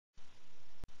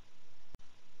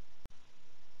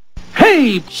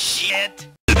way! Shit!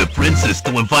 The princess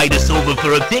to invite us over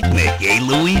for a picnic, eh,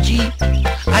 Luigi?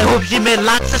 I hope she made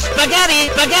lots of spaghetti,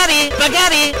 spaghetti,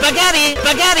 spaghetti, spaghetti,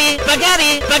 spaghetti,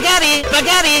 spaghetti, spaghetti,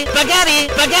 spaghetti, spaghetti,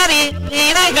 spaghetti.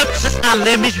 И дай как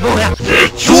составлю мешбуя.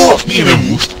 Чёрт не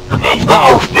муст!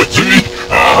 Мама, почти!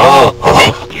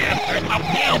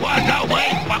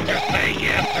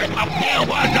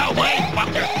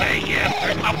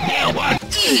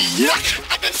 Yuck!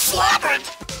 I've been slobbered!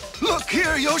 Look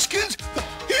here, Yoshkins!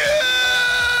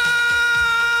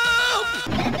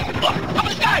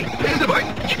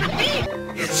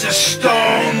 It's a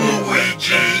stone,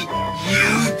 Luigi.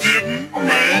 You didn't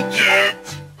make it.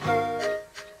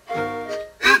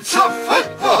 It's a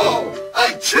football.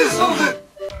 I chiseled it.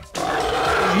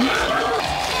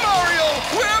 Mario,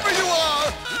 wherever you are.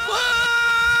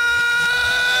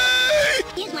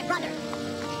 Here's my brother.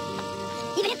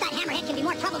 Even if that hammerhead can be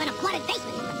more trouble than a flooded basement.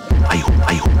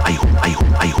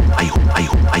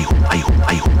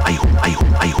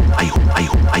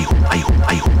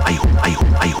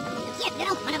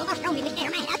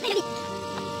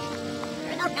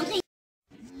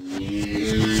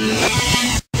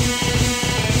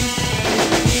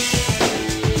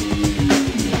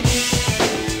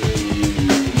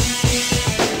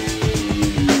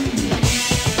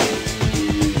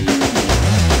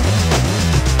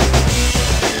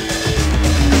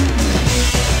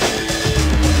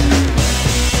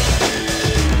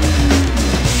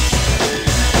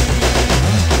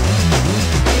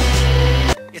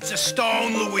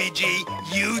 Stone, Luigi.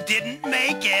 You didn't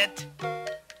make it.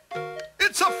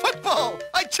 It's a football.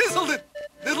 I chiseled it.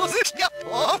 Little zishnya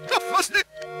off the first.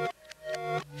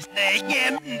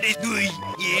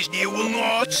 You will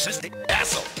not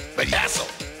asshole, but you asshole,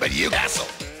 but you asshole,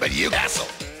 but you asshole,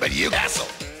 but you asshole,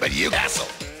 but you asshole,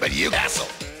 but you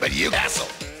asshole, but you asshole,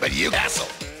 but you asshole,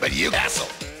 but you asshole,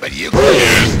 but you.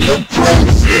 Where's the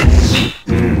princess?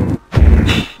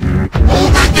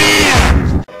 Over there.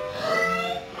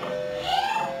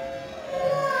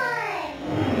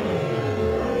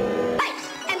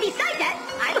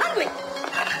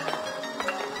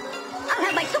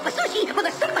 With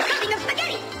a super serving of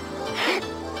spaghetti!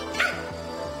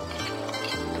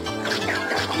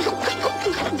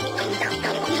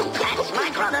 That's my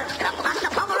brother, the pasta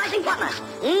pulverizing butler.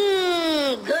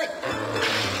 Mmm, good.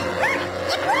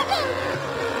 It's working!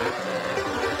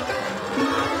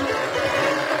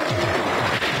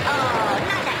 Oh,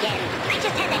 not again. I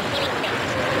just had that feeling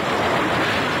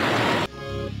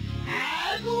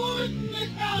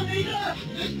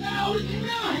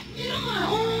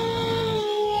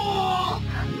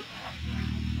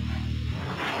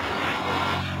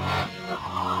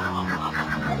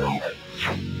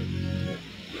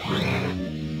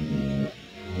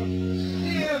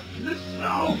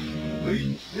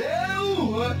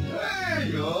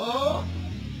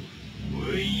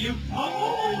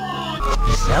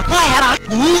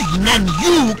Then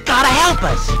you gotta help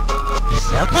us.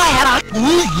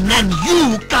 Then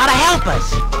you gotta help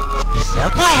us.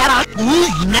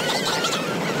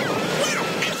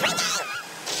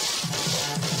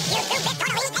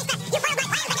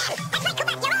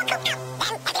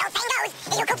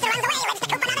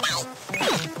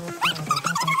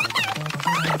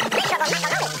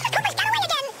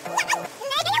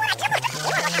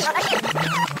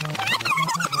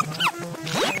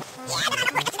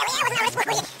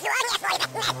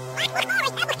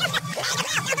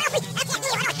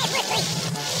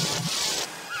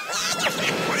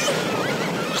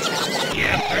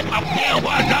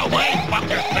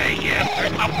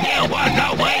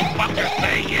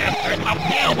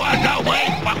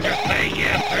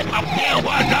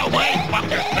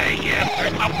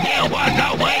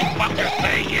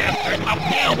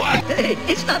 Hey,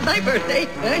 it's not my birthday.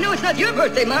 I know it's not your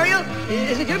birthday, Mario.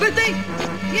 Is it your birthday?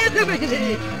 Yeah, your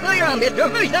birthday. Oh, you're on me.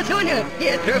 That's on you.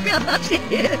 Yeah, I'm not sick.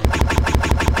 Yeah.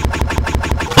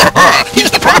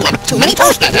 Here's the problem. Too many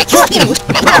toasters. That's what you lose.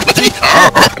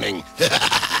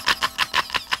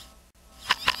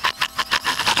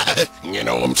 You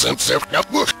know, I'm some self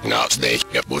up work. Not stay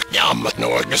up with yum.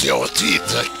 No, I guess your teeth.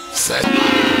 Said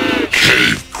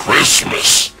Cave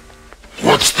Christmas.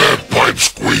 What's that pipe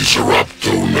squeezer up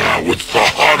to now? It's the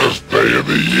hottest day of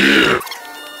the year.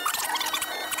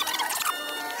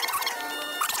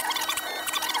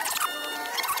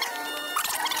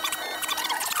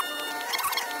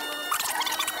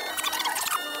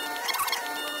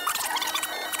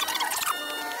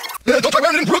 Don't talk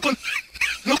about it in Brooklyn.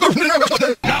 No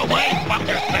way,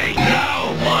 fucker face. No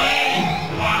way,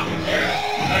 fucker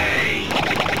face.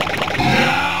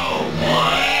 No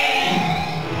way,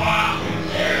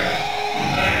 fucker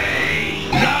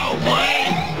face. No way,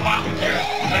 fucker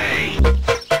face.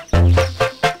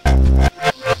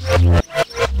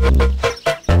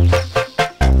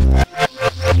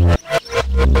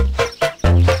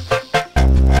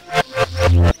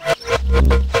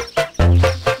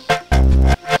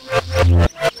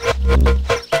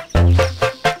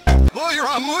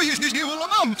 Here's new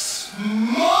lumps.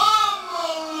 Mama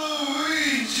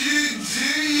Luigi,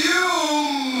 do you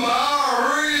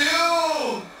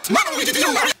Mario? Mama Luigi, do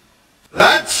you Mario?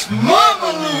 That's Mama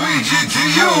Luigi, do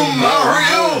you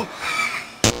Mario?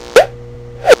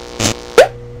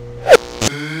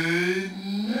 Good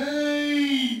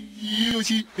night,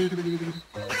 Yoshi.